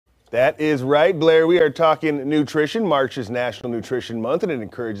That is right, Blair. We are talking nutrition. March is National Nutrition Month, and it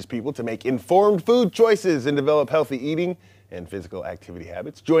encourages people to make informed food choices and develop healthy eating and physical activity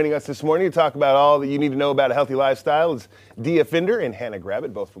habits. Joining us this morning to talk about all that you need to know about a healthy lifestyle is Dia Fender and Hannah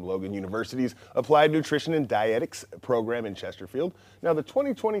Gravitt, both from Logan University's Applied Nutrition and Dietetics program in Chesterfield. Now, the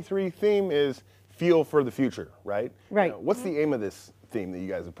 2023 theme is Fuel for the Future, right? Right. What's the aim of this theme that you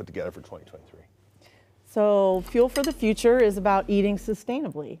guys have put together for 2023? So Fuel for the Future is about eating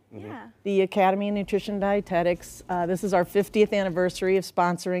sustainably. Yeah. The Academy of Nutrition and Dietetics, this is our 50th anniversary of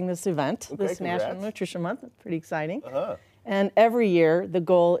sponsoring this event, this congrats. National Nutrition Month. Pretty exciting. Uh-huh. And every year, the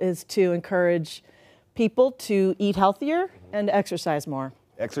goal is to encourage people to eat healthier and exercise more.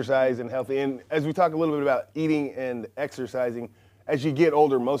 Exercise and healthy. And as we talk a little bit about eating and exercising, as you get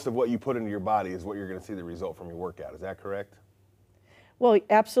older, most of what you put into your body is what you're going to see the result from your workout. Is that correct? Well,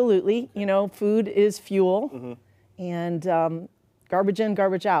 absolutely. You know, food is fuel, and garbage in,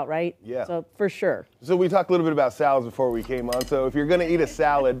 garbage out, right? Yeah. So for sure. So we talked a little bit about salads before we came on. So if you're going to eat a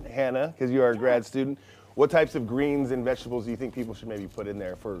salad, Hannah, because you are a grad student, what types of greens and vegetables do you think people should maybe put in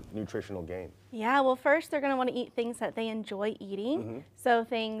there for nutritional gain? Yeah, well, first they're going to want to eat things that they enjoy eating. So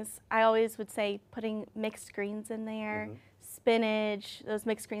things, I always would say putting mixed greens in there, spinach, those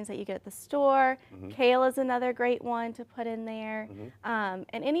mixed greens that you get at the store. Kale is another great one to put in there. And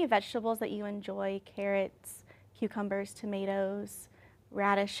any vegetables that you enjoy, carrots, cucumbers, tomatoes,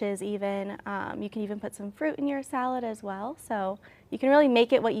 radishes even. You can even put some fruit in your salad as well. So you can really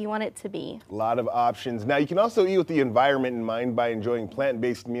make it what you want it to be. A lot of options. Now, you can also eat with the environment in mind by enjoying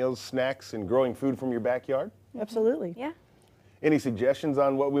plant-based meals, snacks, and growing food from your backyard. Absolutely. Yeah. Any suggestions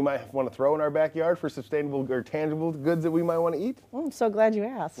on what we might want to throw in our backyard for sustainable or tangible goods that we might want to eat? Well, I'm so glad you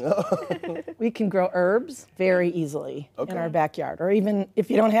asked. We can grow herbs very easily in our backyard. Or even if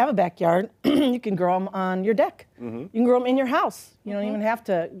you don't have a backyard, you can grow them on your deck. You can grow them in your house. You don't even have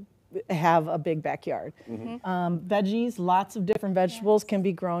to have a big backyard. Veggies, lots of different vegetables can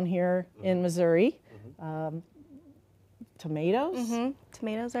be grown here in Missouri. Tomatoes.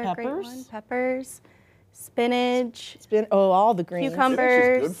 Tomatoes are a great one. Peppers. Spinach. All the greens. Cucumbers.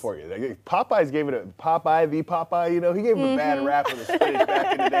 Spinach is good for you. Popeyes gave it Popeye, you know, he gave it a bad rap for the spinach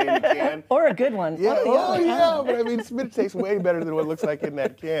back in the day in the can. Or a good one. Yeah, but I mean, spinach tastes way better than what it looks like in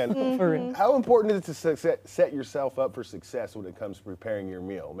that can. For real. How important is it to set yourself up for success when it comes to preparing your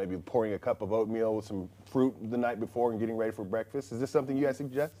meal? Maybe pouring a cup of oatmeal with some fruit the night before and getting ready for breakfast. Is this something you guys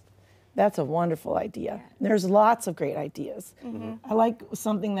suggest? That's a wonderful idea. There's lots of great ideas. I like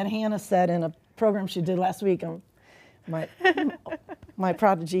something that Hannah said in a program she did last week. My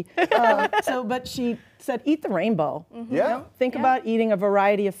prodigy. But she said, eat the rainbow. Yeah. You know? Think about eating a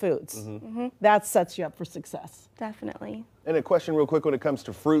variety of foods. That sets you up for success. Definitely. And a question real quick when it comes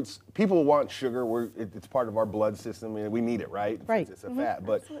to fruits. People want sugar. It's part of our blood system. We need it, right? Right. It's a fat.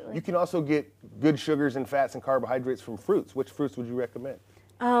 But Absolutely. you can also get good sugars and fats and carbohydrates from fruits. Which fruits would you recommend?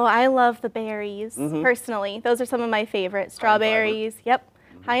 Oh, I love the berries, personally. Those are some of my favorites. Strawberries,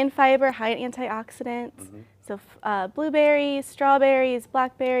 high in fiber, high in antioxidants. So blueberries, strawberries,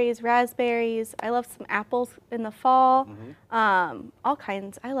 blackberries, raspberries. I love some apples in the fall. All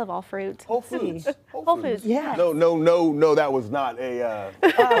kinds. I love all fruit. Whole Foods. Whole Foods. Yeah. No, that was not a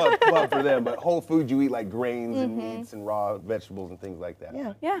plug for them. But Whole Foods, you eat like grains and meats and raw vegetables and things like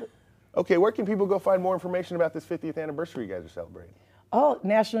that. Yeah. Okay, where can people go find more information about this 50th anniversary you guys are celebrating? Oh,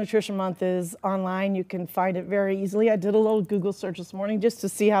 National Nutrition Month is online. You can find it very easily. I did a little Google search this morning just to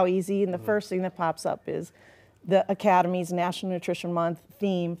see how easy, and the first thing that pops up is the Academy's National Nutrition Month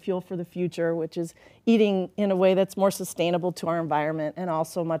theme, Fuel for the Future, which is eating in a way that's more sustainable to our environment and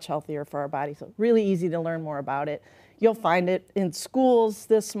also much healthier for our body. So really easy to learn more about it. You'll find it in schools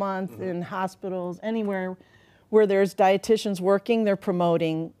this month, in hospitals, anywhere where there's dietitians working, they're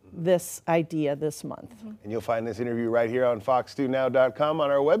promoting this idea this month. And you'll find this interview right here on fox2now.com on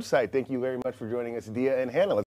our website. Thank you very much for joining us, Dia and Hannah.